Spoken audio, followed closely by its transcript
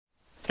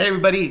Hey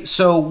everybody,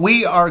 so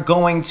we are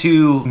going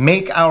to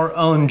make our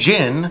own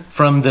gin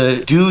from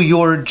the Do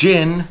Your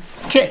Gin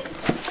kit.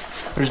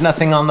 There's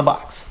nothing on the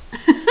box.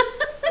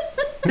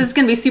 This is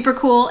gonna be super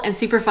cool and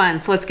super fun,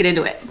 so let's get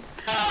into it.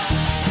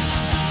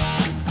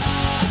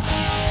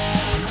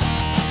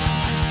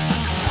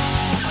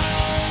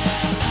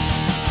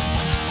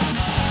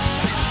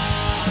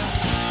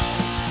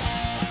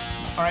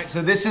 Alright,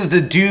 so this is the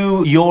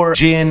Do Your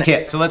Gin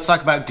kit. So let's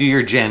talk about Do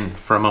Your Gin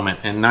for a moment,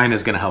 and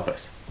Nina's gonna help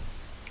us.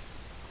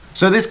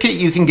 So this kit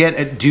you can get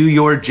at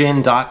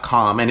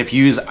doyourgin.com, and if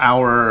you use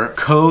our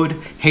code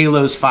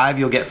HALOS5,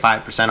 you'll get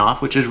 5% off,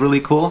 which is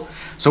really cool.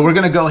 So we're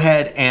gonna go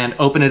ahead and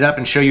open it up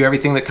and show you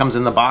everything that comes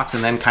in the box,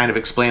 and then kind of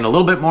explain a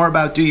little bit more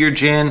about Do Your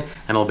Gin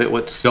and a little bit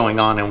what's going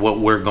on and what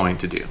we're going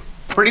to do.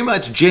 Pretty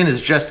much gin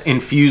is just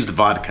infused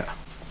vodka.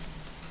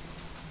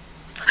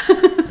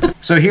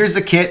 So here's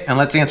the kit, and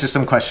let's answer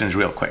some questions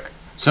real quick.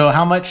 So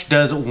how much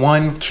does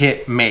one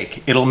kit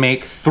make? It'll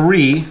make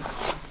 3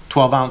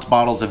 12-ounce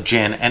bottles of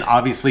gin, and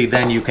obviously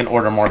then you can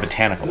order more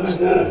botanicals.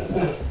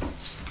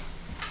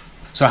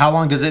 So how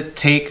long does it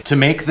take to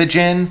make the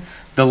gin?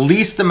 The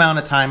least amount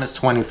of time is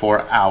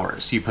 24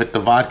 hours. You put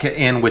the vodka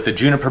in with the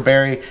juniper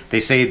berry.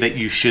 They say that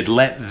you should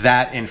let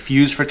that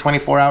infuse for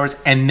 24 hours,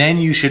 and then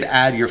you should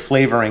add your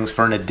flavorings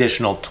for an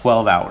additional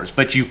 12 hours.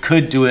 But you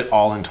could do it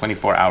all in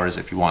 24 hours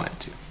if you wanted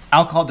to.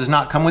 Alcohol does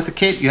not come with the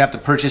kit. You have to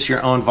purchase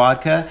your own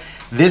vodka.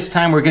 This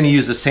time we're going to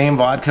use the same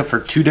vodka for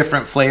 2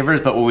 different flavors,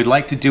 but what we'd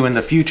like to do in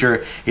the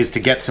future is to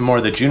get some more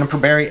of the juniper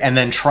berry and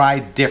then try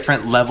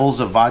different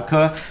levels of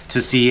vodka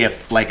to see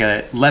if like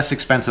a less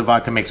expensive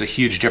vodka makes a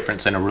huge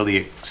difference in a really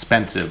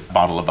expensive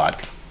bottle of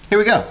vodka. Here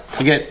we go.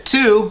 You get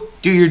 2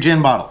 Do Your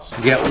Gin bottles.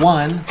 You get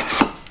 1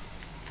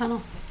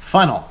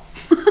 funnel.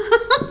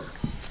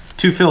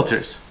 2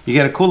 filters. You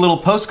get a cool little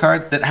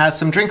postcard that has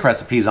some drink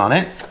recipes on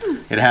it.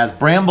 It has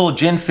Bramble,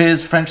 Gin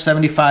Fizz, French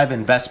 75,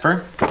 and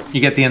Vesper. You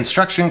get the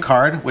instruction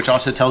card, which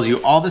also tells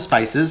you all the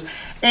spices,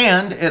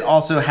 and it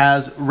also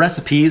has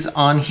recipes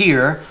on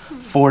here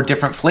for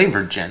different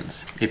flavored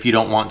gins, if you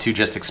don't want to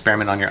just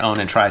experiment on your own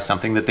and try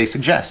something that they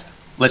suggest.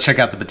 Let's check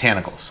out the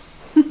botanicals.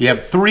 You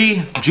have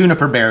 3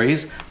 juniper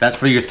berries. That's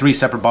for your 3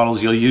 separate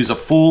bottles. You'll use a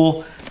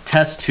full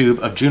test tube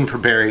of juniper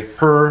berry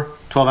per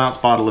 12-ounce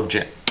bottle of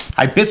gin.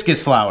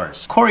 Hibiscus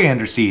flowers,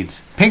 coriander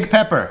seeds, pink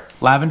pepper,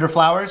 lavender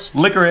flowers,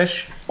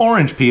 licorice,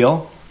 orange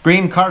peel,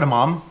 green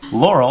cardamom,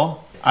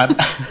 laurel. I'm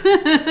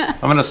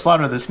gonna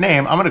slaughter this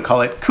name. I'm gonna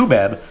call it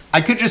Kubeb.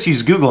 I could just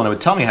use Google and it would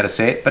tell me how to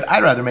say it, but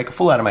I'd rather make a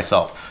fool out of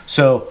myself.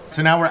 So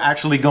now we're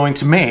actually going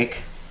to make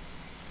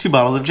 2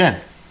 bottles of gin.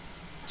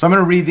 So I'm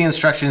gonna read the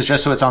instructions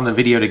just so it's on the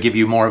video to give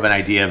you more of an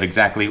idea of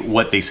exactly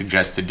what they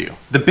suggest to do.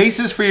 The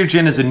basis for your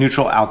gin is a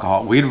neutral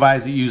alcohol. We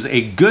advise that you use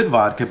a good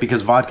vodka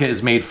because vodka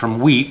is made from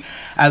wheat,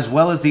 as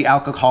well as the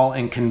alcohol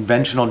in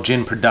conventional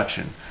gin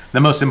production. The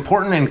most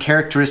important and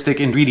characteristic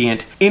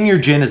ingredient in your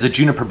gin is a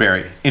juniper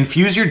berry.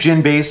 Infuse your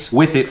gin base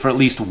with it for at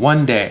least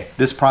 1 day.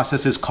 This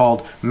process is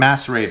called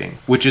macerating,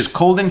 which is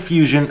cold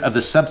infusion of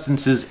the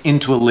substances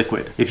into a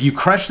liquid. If you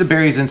crush the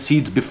berries and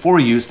seeds before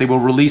use, they will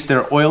release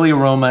their oily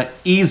aroma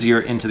easier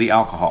into the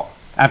alcohol.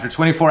 After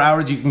 24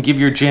 hours, you can give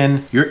your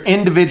gin your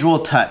individual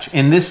touch.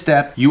 In this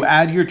step, you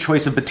add your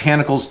choice of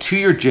botanicals to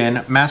your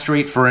gin,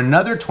 macerate for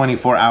another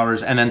 24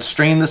 hours, and then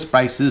strain the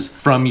spices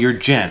from your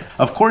gin.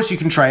 Of course, you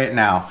can try it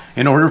now.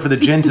 In order for the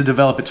gin to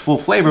develop its full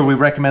flavor, we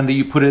recommend that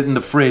you put it in the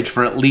fridge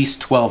for at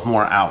least 12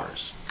 more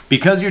hours.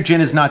 Because your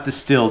gin is not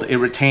distilled, it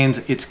retains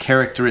its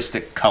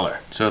characteristic color.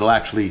 So it'll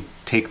actually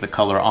take the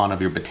color on of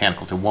your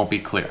botanicals. It won't be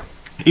clear.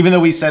 Even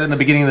though we said in the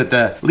beginning that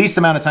the least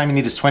amount of time you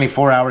need is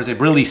 24 hours, it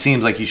really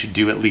seems like you should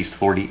do at least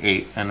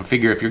 48. And I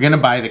figure if you're gonna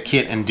buy the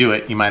kit and do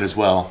it, you might as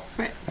well.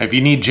 Right. If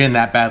you need gin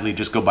that badly,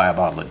 just go buy a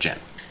bottle of gin.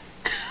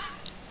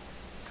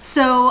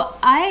 So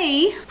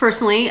I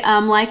personally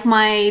like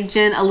my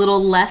gin a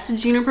little less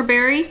juniper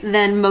berry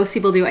than most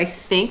people do, I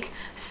think.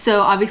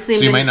 So obviously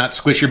you might not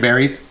squish your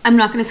berries? I'm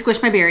not gonna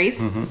squish my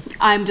berries.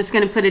 I'm just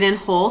gonna put it in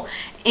whole.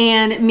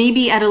 And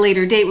maybe at a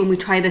later date when we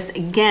try this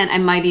again, I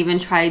might even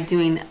try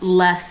doing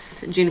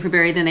less juniper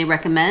berry than they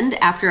recommend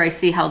after I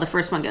see how the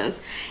first one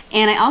goes.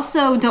 And I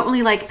also don't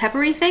really like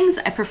peppery things.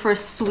 I prefer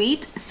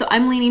sweet. So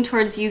I'm leaning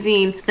towards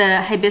using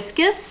the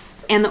hibiscus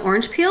and the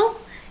orange peel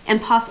and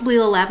possibly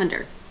the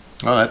lavender.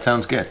 Oh, that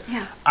sounds good.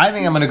 Yeah. I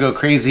think I'm gonna go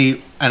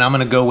crazy and I'm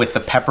gonna go with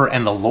the pepper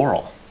and the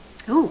laurel.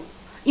 Oh,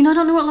 you know, I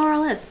don't know what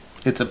laurel is.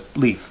 It's a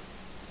leaf.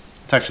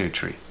 It's actually a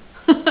tree.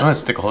 I'm gonna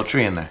stick a whole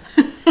tree in there.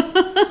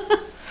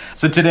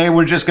 So today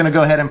we're just gonna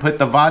go ahead and put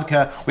the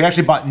vodka. We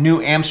actually bought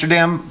New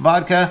Amsterdam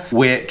vodka,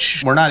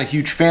 which we're not a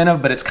huge fan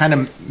of, but it's kind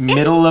of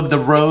middle of the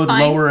road,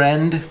 lower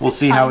end. We'll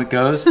see how it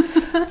goes.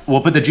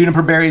 We'll put the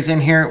juniper berries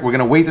in here. We're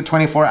gonna wait the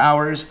 24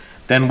 hours.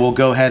 Then we'll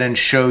go ahead and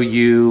show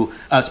you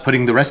us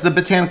putting the rest of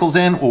the botanicals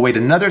in. We'll wait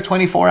another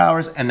 24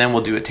 hours and then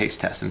we'll do a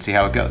taste test and see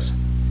how it goes.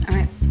 All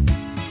right.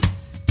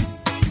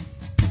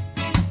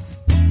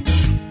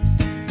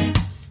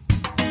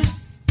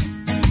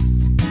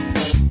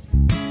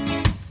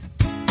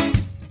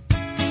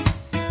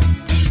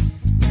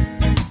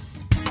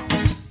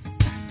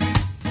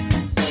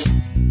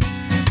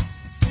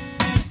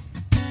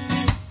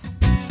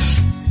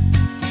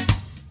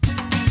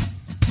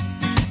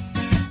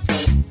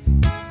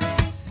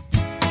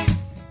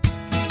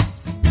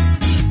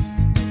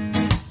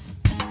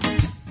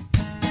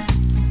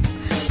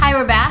 Hi,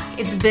 we're back.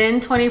 It's been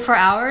 24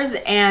 hours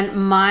and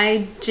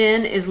my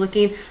gin is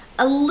looking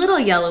a little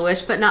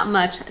yellowish, but not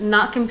much,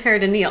 not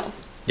compared to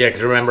Neil's. Yeah,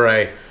 because remember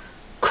I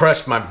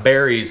crushed my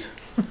berries,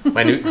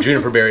 my new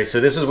juniper berries. So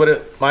this is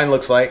what mine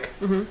looks like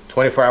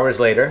 24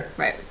 hours later.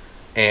 Right.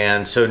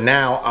 And so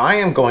now I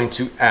am going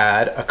to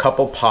add a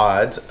couple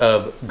pods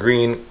of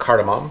green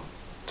cardamom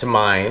to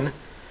mine.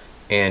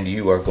 And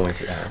you are going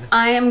to add?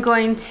 I am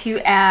going to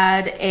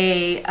add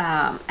a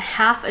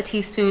half a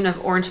teaspoon of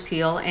orange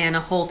peel and a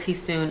whole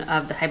teaspoon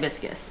of the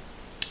hibiscus.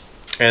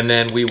 And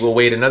then we will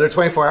wait another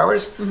 24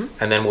 hours,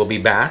 and then we'll be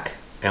back,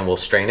 and we'll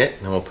strain it,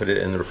 and then we'll put it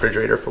in the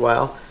refrigerator for a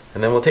while,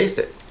 and then we'll taste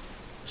it.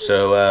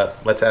 So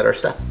let's add our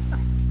stuff.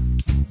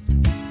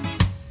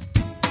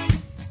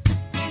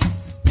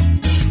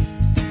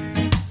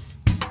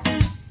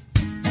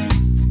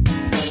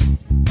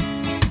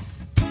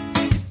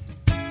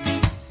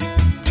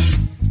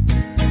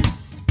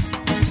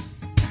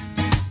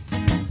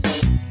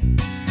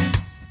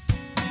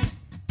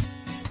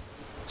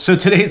 So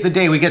today's the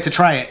day we get to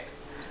try it.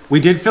 We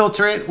did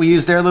filter it. We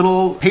used their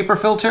little paper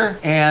filter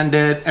and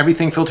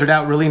everything filtered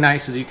out really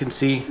nice, as you can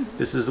see.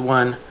 This is the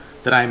one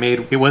that I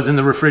made. It was in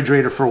the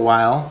refrigerator for a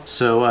while,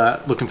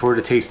 so looking forward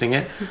to tasting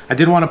it. I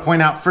did want to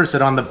point out first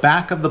that on the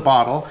back of the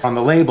bottle, on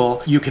the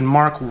label, you can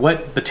mark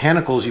what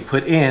botanicals you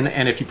put in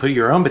and if you put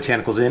your own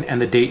botanicals in and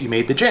the date you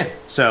made the gin.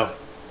 So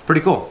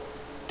pretty cool.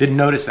 Didn't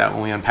notice that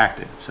when we unpacked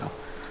it. So,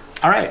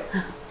 all right.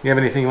 You have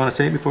anything you want to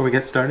say before we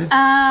get started?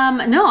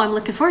 No, I'm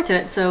looking forward to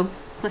it, so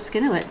let's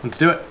get into it. Let's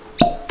do it.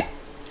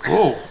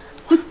 Whoa.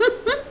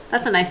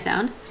 That's a nice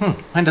sound.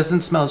 Mine doesn't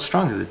smell as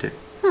strong as it did.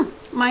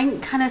 Mine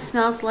kind of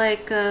smells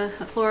like a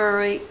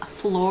florally.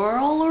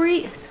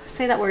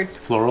 Say that word.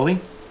 Florally?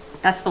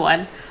 That's the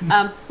one.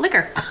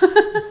 Liquor.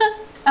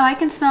 Oh, I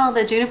can smell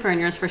the juniper in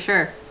yours for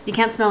sure. You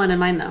can't smell it in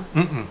mine though.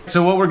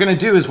 So what we're gonna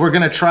do is we're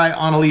gonna try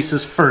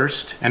Annalise's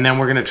first, and then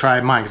we're gonna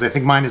try mine, because I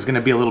think mine is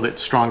gonna be a little bit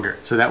stronger.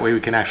 So that way we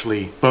can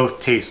actually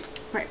both taste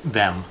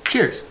them.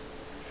 Cheers.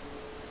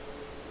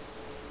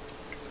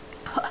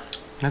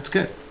 That's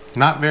good.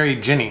 Not very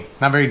ginny,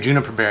 not very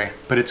juniper berry,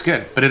 but it's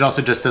good. But it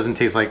also just doesn't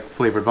taste like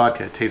flavored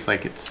vodka. It tastes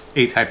like it's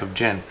a type of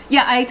gin.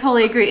 Yeah, I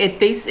totally agree. It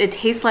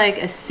tastes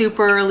like a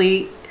super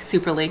just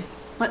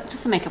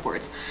to make up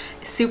words,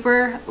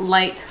 super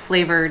light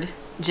flavored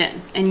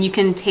gin. And you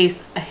can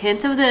taste a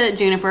hint of the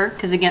juniper,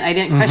 because again, I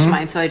didn't crush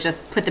mine, so I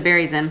just put the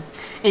berries in.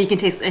 And you can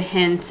taste a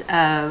hint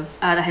of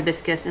the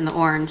hibiscus and the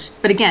orange.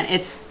 But again,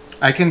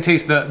 I can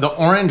taste the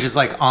orange is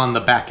like on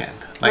the back end.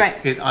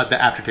 Like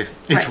the aftertaste.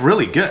 It's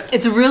really good.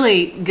 It's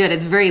really good.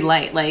 It's very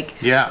light. Like,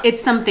 yeah.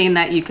 It's something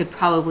that you could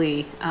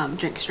probably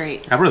drink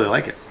straight. I really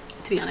like it.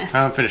 To be honest.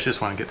 I'll finish this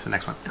one and get to the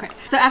next one. Okay.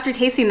 So after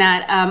tasting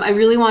that, I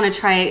really want to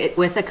try it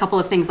with a couple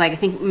of things. Like I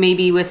think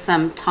maybe with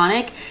some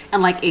tonic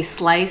and like a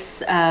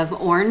slice of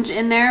orange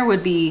in there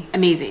would be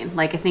amazing.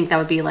 Like I think that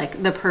would be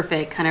like the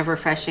perfect kind of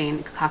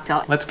refreshing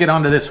cocktail. Let's get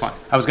on to this one.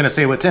 I was going to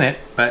say what's in it,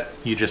 but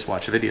you just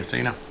watched the video, so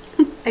you know.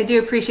 I do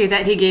appreciate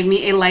that he gave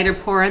me a lighter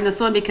pour in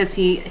this one because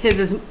his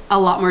is a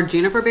lot more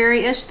juniper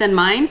berry-ish than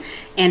mine,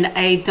 and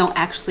I don't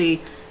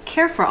actually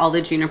care for all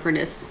the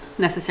juniperness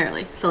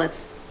necessarily. So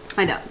let's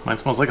find out. Mine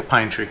smells like a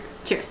pine tree.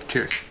 Cheers.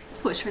 Cheers.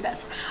 Oh, it sure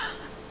does.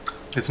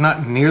 It's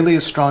not nearly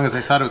as strong as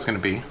I thought it was going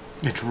to be.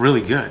 It's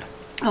really good.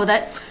 Oh,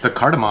 the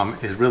cardamom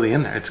is really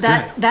in there. It's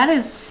good. That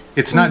is.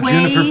 It's not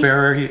juniper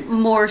berry.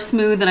 More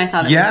smooth than I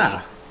thought it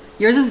would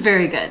be. Yours is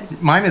very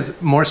good. Mine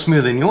is more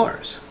smooth than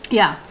yours.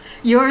 Yeah.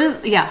 Yours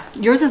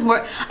is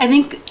more, I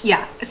think,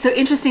 yeah. So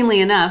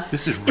interestingly enough,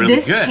 this is really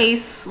good. This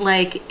tastes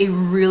like a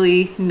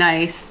really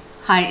nice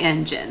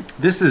high-end gin.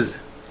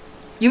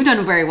 You've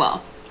done very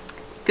well.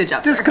 Good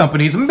job, This sir.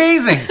 company's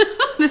amazing.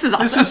 This is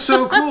awesome. This is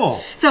so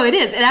cool. So it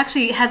is. It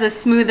actually has a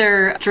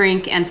smoother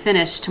drink and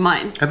finish to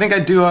mine. I think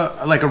I'd do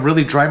a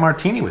really dry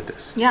martini with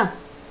this. Yeah.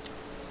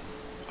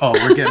 Oh,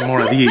 we're getting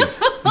more of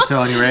these. I'm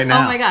telling you right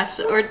now. Oh my gosh.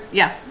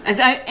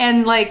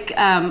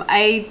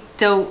 I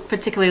don't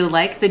particularly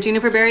like the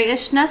juniper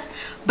berry-ishness,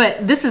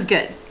 but this is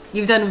good.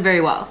 You've done very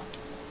well.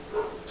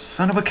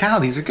 Son of a cow,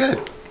 these are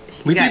good.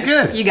 We did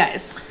good. You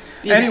guys.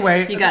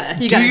 Anyway, you gotta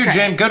do your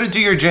gin. Go to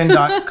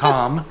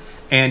doyourgin.com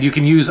and you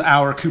can use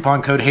our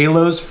coupon code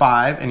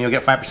HALOS5 and you'll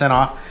get 5%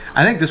 off.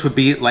 I think this would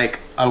be like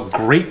a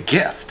great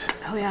gift.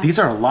 Oh yeah. These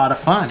are a lot of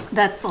fun.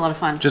 That's a lot of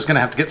fun. Just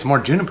gonna have to get some more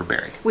juniper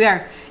berry. We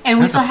are. And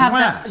we still have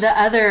the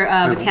other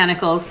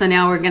botanicals, so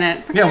now we're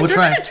gonna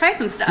try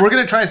some stuff. We're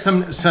gonna try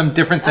some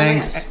different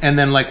things, and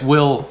then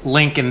we'll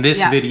link in this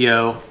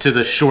video to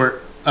the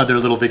short other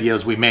little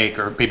videos we make,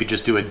 or maybe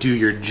just do a Do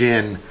Your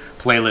Gin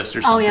playlist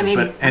or something. Oh yeah,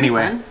 maybe. But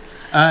anyway,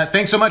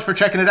 thanks so much for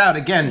checking it out.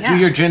 Again,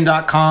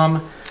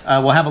 doyourgin.com.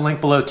 We'll have a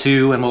link below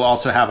too, and we'll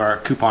also have our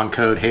coupon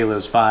code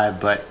HALOS5.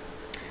 But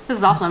this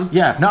is awesome.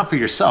 Yeah, if not for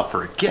yourself,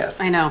 for a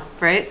gift. I know,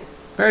 right?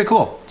 Very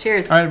cool.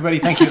 Cheers. All right, everybody.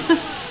 Thank you.